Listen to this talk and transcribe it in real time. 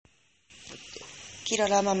キラ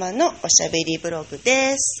ラママのおしゃべりブログ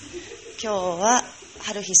です。今日は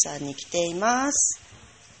春日さんに来ています。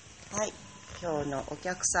はい、今日のお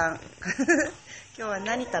客さん今日は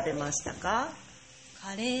何食べましたか？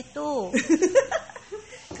カレーとチ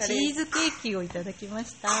ーズケーキをいただきま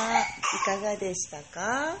した。いかがでした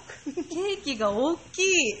か？ケーキが大きい。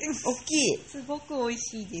大きい。すごく美味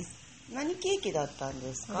しいです。何ケーキだったん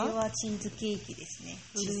ですか？これはチーズケーキですね。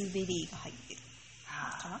ブルーベリーが入ってる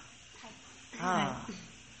かな。は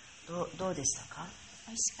い。どうでしたか？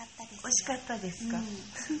美味しかったです。美味しかったですか？もう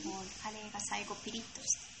カレーが最後ピリッと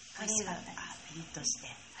して美味しかったです。ピリッとして。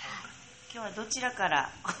今日はどちらか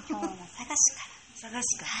ら？今日は佐賀市から。佐賀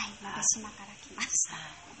市から。はい、鍋島から来ました。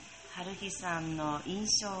春日さんの印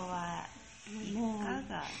象はい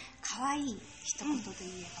かが？可愛い一言で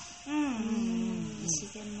言えば。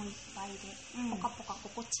自然もいっぱいで、ポカポカ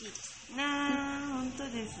心地いいです。本当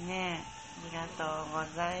ですね。ありがとうご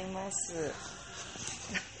ざいます。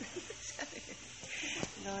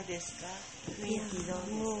どうですか？雰囲気どうですか？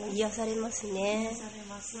もう癒されますね。癒され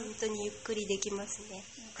ます。本当にゆっくりできますね。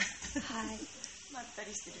はい。まった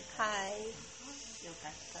りしてる。はい。よか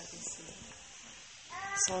ったです。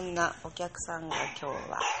そんなお客さんが今日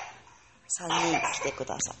は3人来てく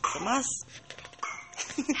ださってます。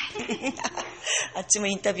あっちも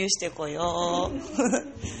インタビューしてこよう。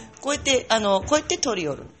こうやって撮り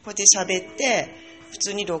よる。こうやって喋って普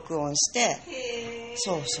通に録音して、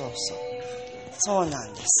そうな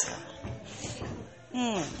んですよ。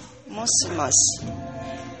もしもし。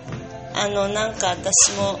なんか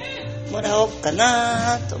私ももらおうか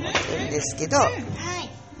なと思ってるんですけど、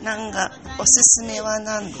なんかおすすめは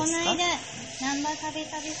何ですか？この間ナンバー食べ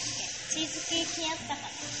たですけど、チーズケーキやったから。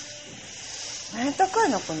何高い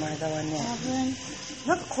のこの間はね。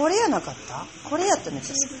なんかこれやなかった？これやったね。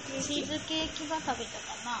チーズケーキは食べた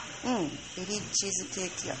かな。ベリーチーズケー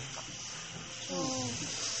キやった。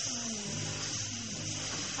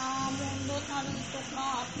アーモンドタルト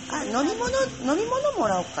飲か。み物も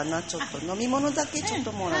らおうかな。ちょっと飲み物だけちょっ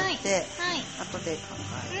ともらって、後で考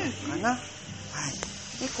えようかな。はい。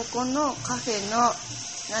でここのカフェの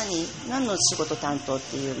何の仕事担当っ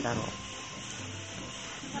ていうんだろう。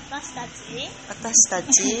私たちスタッフ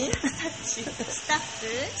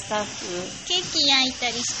ケーキ焼いた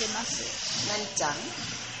りしてます。何ちゃん？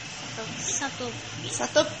さ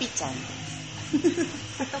とっぴちゃん。さ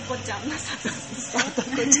とこちゃんのさ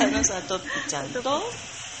とっぴちゃんと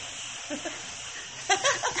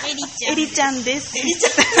エリちゃんです。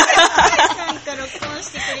なんか録音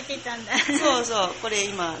してくれてたんだ。そうこれ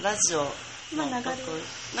今ラジオ今流れる。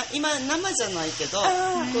今生じゃないけどこ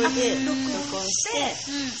れで録音して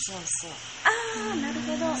なる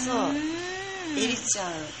ほど。エリちゃ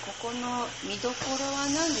ん、ここの見どころは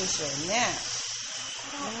何でしょうね。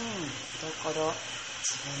見どころ、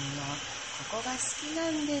自分のここが好きな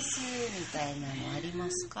んですみたいなのありま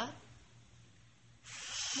すか？もう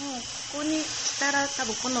ここに来たら多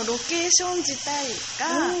分このロケーション自体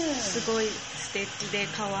がすごい素敵で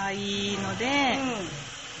可愛いので、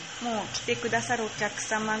もう来てくださるお客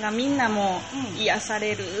様がみんなもう癒さ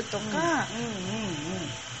れるとか、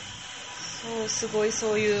すごい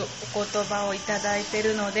そういうお言葉をいただいて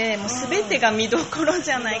るので、もう全てが見どころ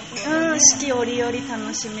じゃない、四季折々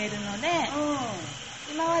楽しめるので、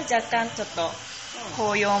今は若干ちょっと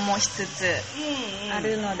紅葉もしつつあ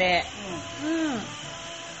るので、ど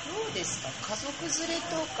うですか？家族連れ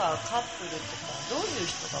とかカップルとかどういう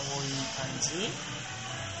人が多い感じ？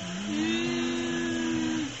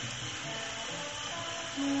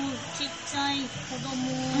もうちっちゃい子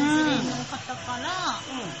供連れの方から、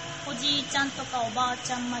おじいちゃんとかおばあ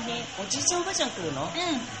ちゃんまで。おじいちゃんおばあちゃん来るの？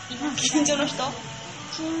近所の人？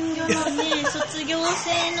近所のね、卒業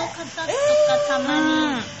生の方とかたま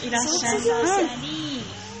にいらっしゃったり。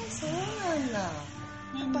そうなんだ。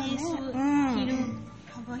年齢層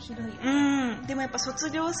幅広い。でもやっぱ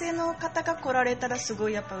卒業生の方が来られたらすご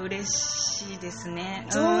いやっぱ嬉しいですね。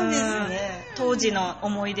そうですね。当時の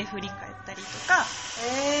思い出振り返ったりとか。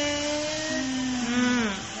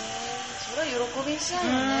それは喜びしちゃう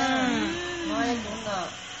よね。前どんな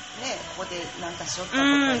ここでなんかしよったとか、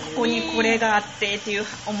ここにこれがあってっていう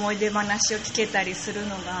思い出話を聞けたりするの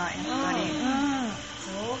がやっぱり、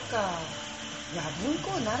そうか。いや、文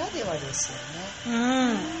庫ならではですよ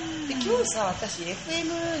ね。で今日さ、私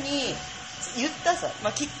FM に言ったさ、流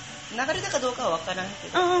れたかどうかは分からんけ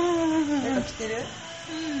ど、なんか来てる？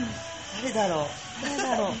誰だろう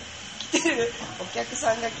来てるお客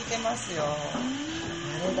さんが来てますよ。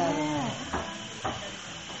誰だろう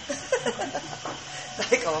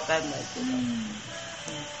誰か分かんないけど、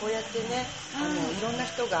こうやってね、いろんな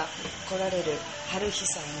人が来られる春日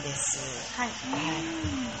さんです。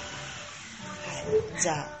じ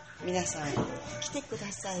ゃあ皆さん来てく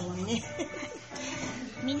ださいね。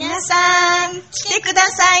皆さん来てくだ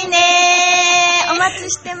さいね。お待ち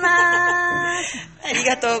してます。あり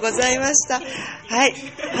がとうございました。はい、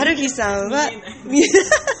はるひさんは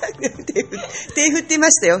手振ってま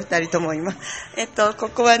したよ、2人とも今。こ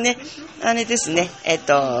こはね、あれですね、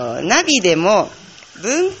ナビでも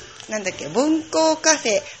文庫カフ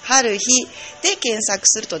ェはるひで検索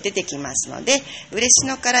すると出てきますので、嬉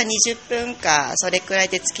野から20分かそれくらい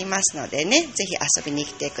で着きますのでね、ぜひ遊びに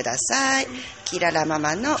来てください。キララマ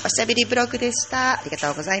マのおしゃべりブログでした。ありが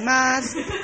とうございます。